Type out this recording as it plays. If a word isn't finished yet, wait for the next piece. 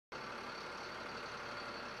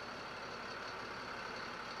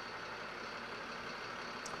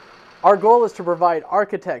Our goal is to provide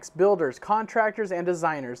architects, builders, contractors, and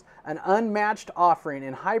designers an unmatched offering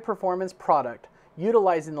in high-performance product,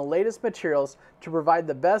 utilizing the latest materials to provide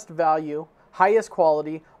the best value, highest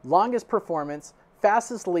quality, longest performance,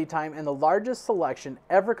 fastest lead time, and the largest selection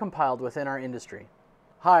ever compiled within our industry.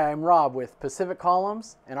 Hi, I'm Rob with Pacific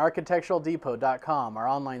Columns and ArchitecturalDepot.com, our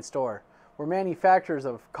online store. We're manufacturers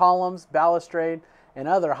of columns, balustrade, and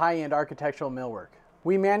other high-end architectural millwork.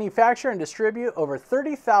 We manufacture and distribute over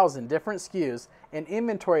 30,000 different SKUs and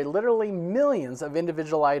inventory literally millions of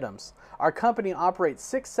individual items. Our company operates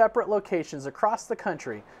 6 separate locations across the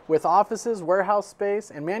country with offices, warehouse space,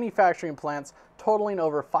 and manufacturing plants totaling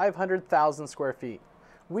over 500,000 square feet.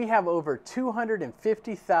 We have over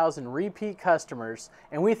 250,000 repeat customers,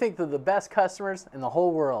 and we think they're the best customers in the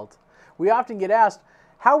whole world. We often get asked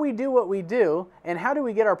how we do what we do and how do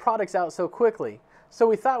we get our products out so quickly. So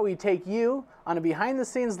we thought we'd take you on a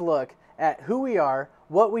behind-the-scenes look at who we are,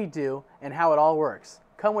 what we do, and how it all works.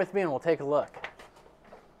 Come with me and we'll take a look.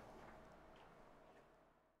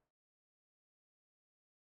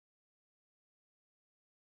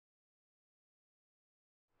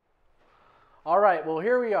 All right, well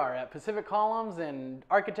here we are at Pacific Columns and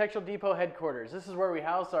Architectural Depot headquarters. This is where we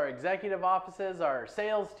house our executive offices, our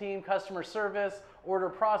sales team, customer service, order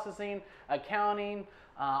processing, accounting,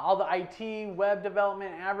 all the IT, web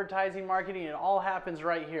development, advertising, marketing, it all happens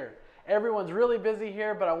right here. Everyone's really busy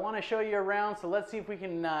here, but I want to show you around, so let's see if we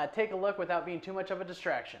can take a look without being too much of a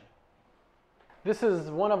distraction. This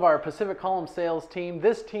is one of our Pacific Columns sales team.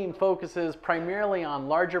 This team focuses primarily on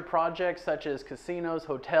larger projects such as casinos,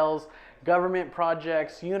 hotels, government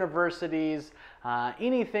projects, universities,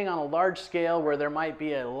 anything on a large scale where there might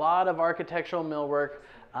be a lot of architectural millwork,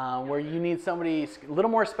 where you need somebody a little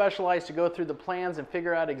more specialized to go through the plans and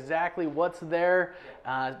figure out exactly what's there,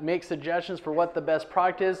 make suggestions for what the best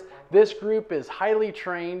product is. This group is highly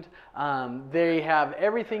trained. They have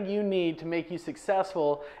everything you need to make you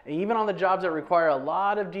successful, and even on the jobs that require a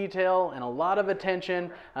lot of detail and a lot of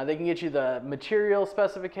attention. They can get you the material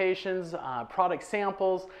specifications, product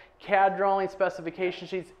samples, CAD drawing specification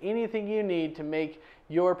sheets, anything you need to make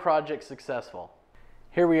your project successful.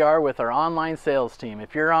 Here we are with our online sales team.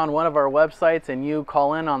 If you're on one of our websites and you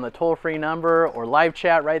call in on the toll-free number or live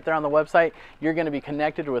chat right there on the website, you're going to be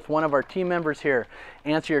connected with one of our team members here.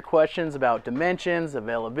 Answer your questions about dimensions,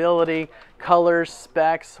 availability, colors,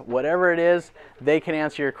 specs, whatever it is, they can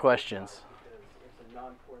answer your questions. It's a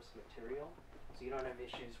non-porous material, so you don't have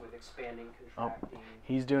issues with expanding, contracting. Oh,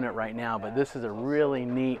 he's doing it right now, but this is a really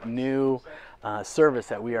neat new service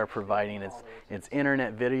that we are providing. It's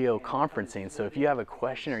internet video conferencing. So if you have a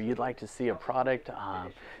question or you'd like to see a product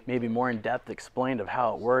maybe more in depth explained of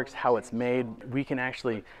how it works, how it's made, we can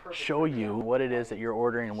actually show you what it is that you're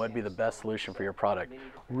ordering and what would be the best solution for your product.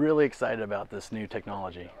 Really excited about this new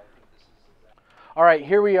technology. All right,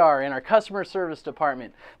 here we are in our customer service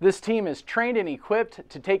department. This team is trained and equipped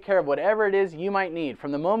to take care of whatever it is you might need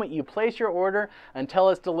from the moment you place your order until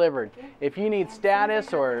it's delivered. If you need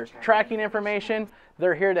status or tracking information,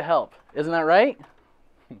 they're here to help. Isn't that right?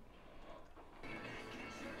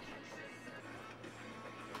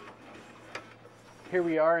 Here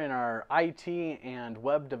we are in our IT and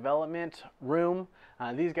web development room.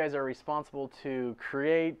 These guys are responsible to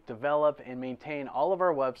create, develop, and maintain all of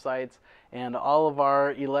our websites and all of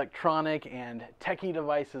our electronic and techie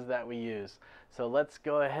devices that we use. So let's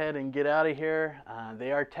go ahead and get out of here.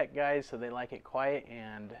 They are tech guys, so they like it quiet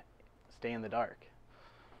and stay in the dark.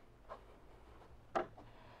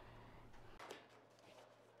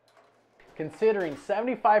 Considering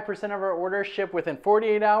 75% of our orders ship within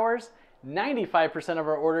 48 hours, 95% of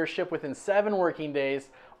our orders ship within 7 working days,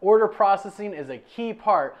 order processing is a key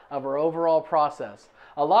part of our overall process.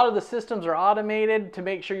 A lot of the systems are automated to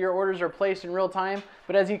make sure your orders are placed in real time,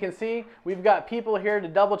 but as you can see, we've got people here to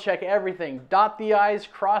double check everything, dot the I's,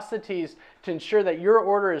 cross the T's to ensure that your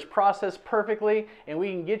order is processed perfectly and we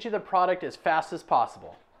can get you the product as fast as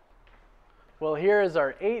possible. Well, here is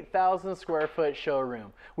our 8,000 square foot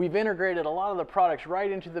showroom. We've integrated a lot of the products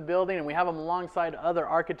right into the building and we have them alongside other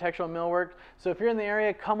architectural millwork. So if you're in the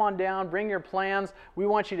area, come on down, bring your plans. We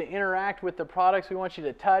want you to interact with the products. We want you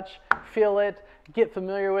to touch, feel it, get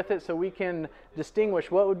familiar with it so we can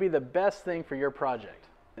distinguish what would be the best thing for your project.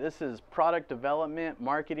 This is product development,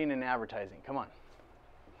 marketing, and advertising. Come on.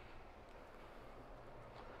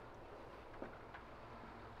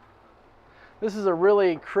 This is a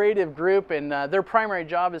really creative group, and their primary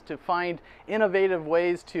job is to find innovative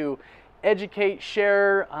ways to educate,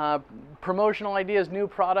 share promotional ideas, new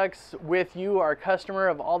products with you, our customer,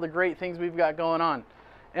 of all the great things we've got going on.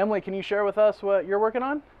 Emily, can you share with us what you're working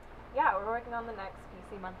on? Yeah, we're working on the next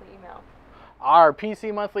PC monthly email. our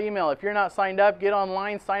PC monthly email. If you're not signed up, get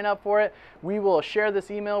online, sign up for it. We will share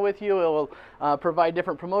this email with you. It will provide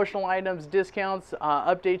different promotional items, discounts,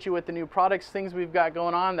 update you with the new products, things we've got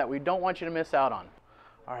going on that we don't want you to miss out on.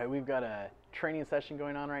 All right, we've got a training session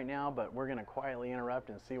going on right now, but we're going to quietly interrupt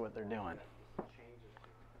and see what they're doing.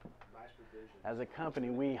 As a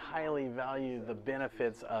company, we highly value the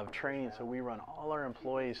benefits of training, so we run all our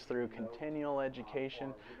employees through continual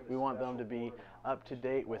education. We want them to be up to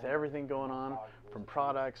date with everything going on, from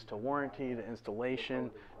products to warranty to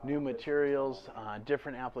installation, new materials,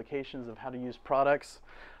 different applications of how to use products.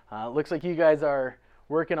 Looks like you guys are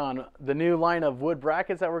working on the new line of wood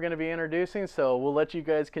brackets that we're going to be introducing, so we'll let you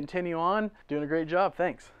guys continue on. Doing a great job,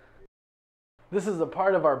 thanks. This is a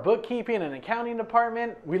part of our bookkeeping and accounting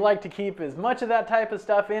department. We like to keep as much of that type of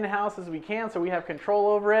stuff in-house as we can so we have control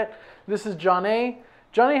over it. This is Johnny.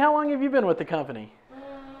 Johnny, how long have you been with the company?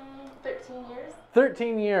 13 years.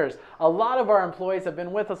 13 years. A lot of our employees have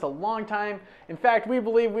been with us a long time. In fact, we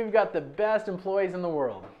believe we've got the best employees in the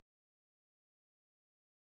world.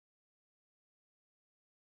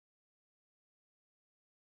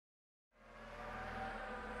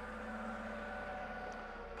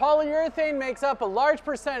 Polyurethane makes up a large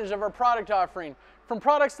percentage of our product offering, from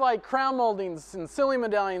products like crown moldings and ceiling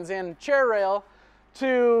medallions and chair rail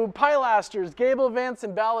to pilasters, gable vents,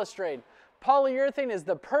 and balustrade. Polyurethane is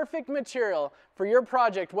the perfect material for your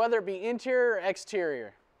project, whether it be interior or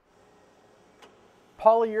exterior.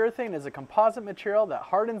 Polyurethane is a composite material that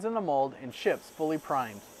hardens in the mold and ships fully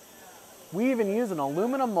primed. We even use an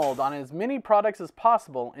aluminum mold on as many products as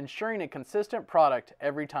possible, ensuring a consistent product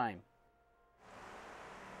every time.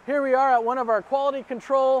 Here we are at one of our quality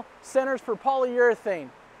control centers for polyurethane.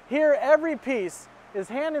 Here, every piece is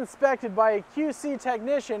hand inspected by a QC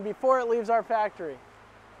technician before it leaves our factory.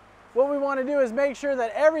 What we want to do is make sure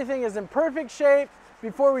that everything is in perfect shape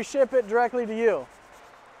before we ship it directly to you.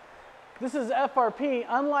 This is FRP.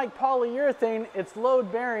 Unlike polyurethane, it's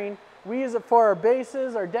load bearing. We use it for our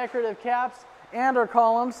bases, our decorative caps, and our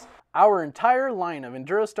columns. Our entire line of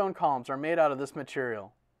EnduraStone columns are made out of this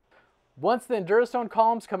material. Once the EnduraStone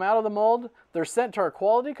columns come out of the mold, they're sent to our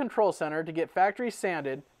quality control center to get factory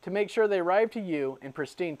sanded to make sure they arrive to you in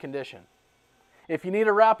pristine condition. If you need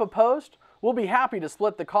to wrap a post, we'll be happy to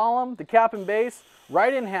split the column, the cap and base,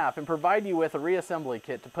 right in half and provide you with a reassembly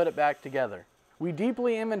kit to put it back together. We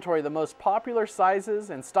deeply inventory the most popular sizes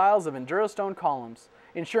and styles of EnduraStone columns,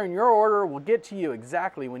 ensuring your order will get to you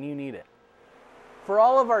exactly when you need it. For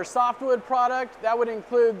all of our softwood product, that would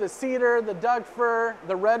include the cedar, the Doug fir,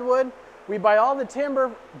 the redwood. We buy all the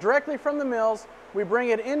timber directly from the mills. We bring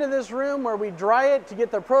it into this room where we dry it to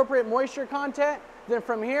get the appropriate moisture content. Then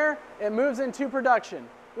from here, it moves into production.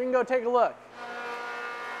 We can go take a look.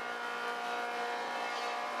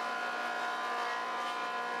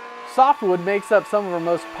 Softwood makes up some of our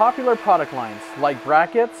most popular product lines, like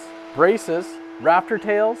brackets, braces, rafter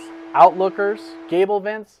tails, outlookers, gable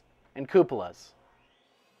vents, and cupolas.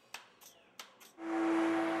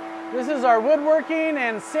 This is our woodworking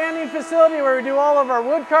and sanding facility where we do all of our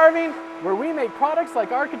wood carving, where we make products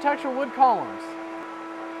like architectural wood columns.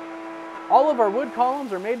 All of our wood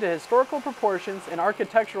columns are made to historical proportions and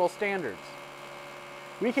architectural standards.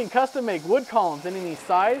 We can custom make wood columns in any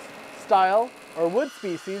size, style, or wood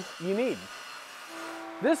species you need.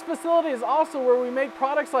 This facility is also where we make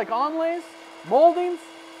products like onlays, moldings,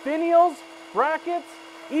 finials, brackets,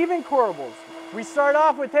 even courables. We start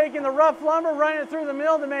off with taking the rough lumber, running it through the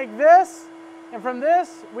mill to make this, and from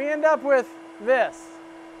this, we end up with this.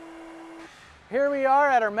 Here we are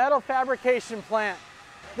at our metal fabrication plant.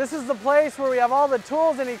 This is the place where we have all the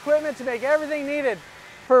tools and equipment to make everything needed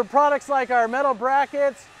for products like our metal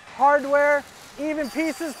brackets, hardware, even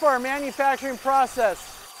pieces for our manufacturing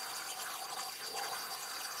process.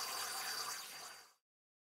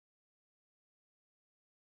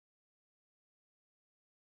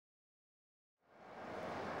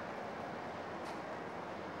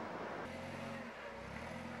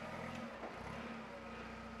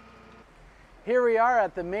 Here we are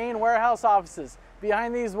at the main warehouse offices.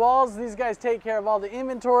 Behind these walls, these guys take care of all the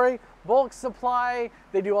inventory, bulk supply,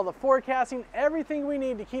 they do all the forecasting, everything we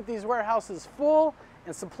need to keep these warehouses full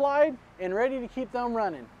and supplied and ready to keep them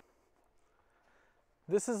running.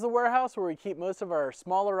 This is the warehouse where we keep most of our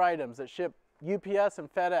smaller items that ship UPS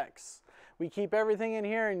and FedEx. We keep everything in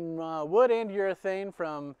here in wood and urethane,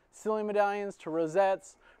 from ceiling medallions to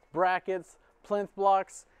rosettes, brackets, plinth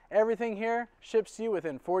blocks. Everything here ships to you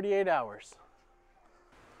within 48 hours.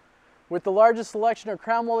 With the largest selection of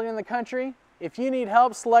crown molding in the country, if you need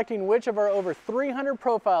help selecting which of our over 300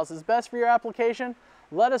 profiles is best for your application,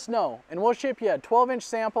 let us know and we'll ship you a 12-inch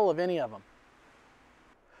sample of any of them.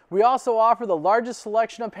 We also offer the largest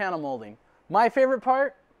selection of panel molding. My favorite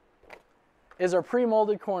part is our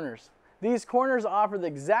pre-molded corners. These corners offer the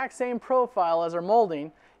exact same profile as our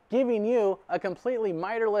molding, giving you a completely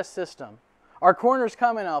miterless system. Our corners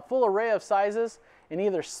come in a full array of sizes in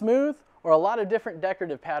either smooth or a lot of different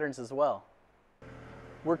decorative patterns as well.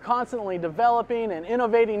 We're constantly developing and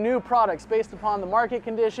innovating new products based upon the market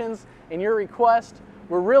conditions and your request.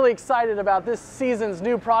 We're really excited about this season's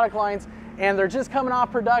new product lines, and they're just coming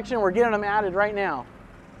off production. We're getting them added right now.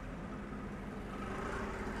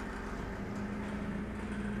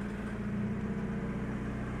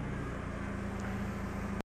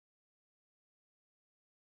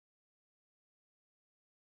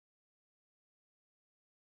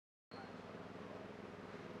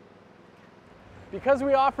 Because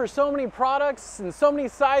we offer so many products and so many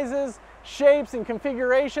sizes, shapes, and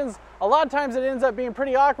configurations, a lot of times it ends up being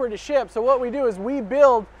pretty awkward to ship. So what we do is we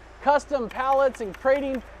build custom pallets and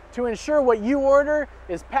crating to ensure what you order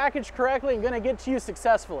is packaged correctly and going to get to you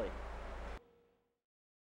successfully.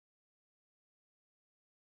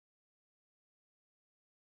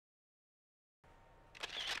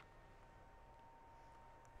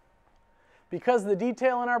 Because of the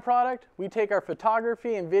detail in our product, we take our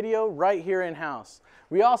photography and video right here in-house.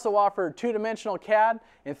 We also offer two-dimensional CAD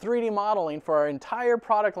and 3D modeling for our entire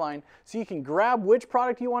product line, so you can grab which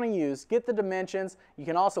product you want to use, get the dimensions. You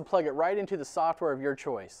can also plug it right into the software of your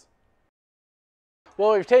choice.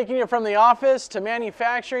 Well, we've taken you from the office to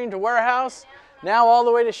manufacturing to warehouse, now all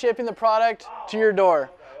the way to shipping the product to your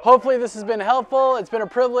door. Hopefully this has been helpful. It's been a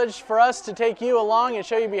privilege for us to take you along and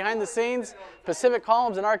show you behind the scenes Pacific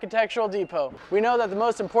Columns and Architectural Depot. We know that the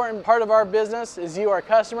most important part of our business is you, our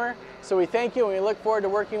customer, so we thank you and we look forward to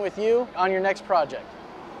working with you on your next project.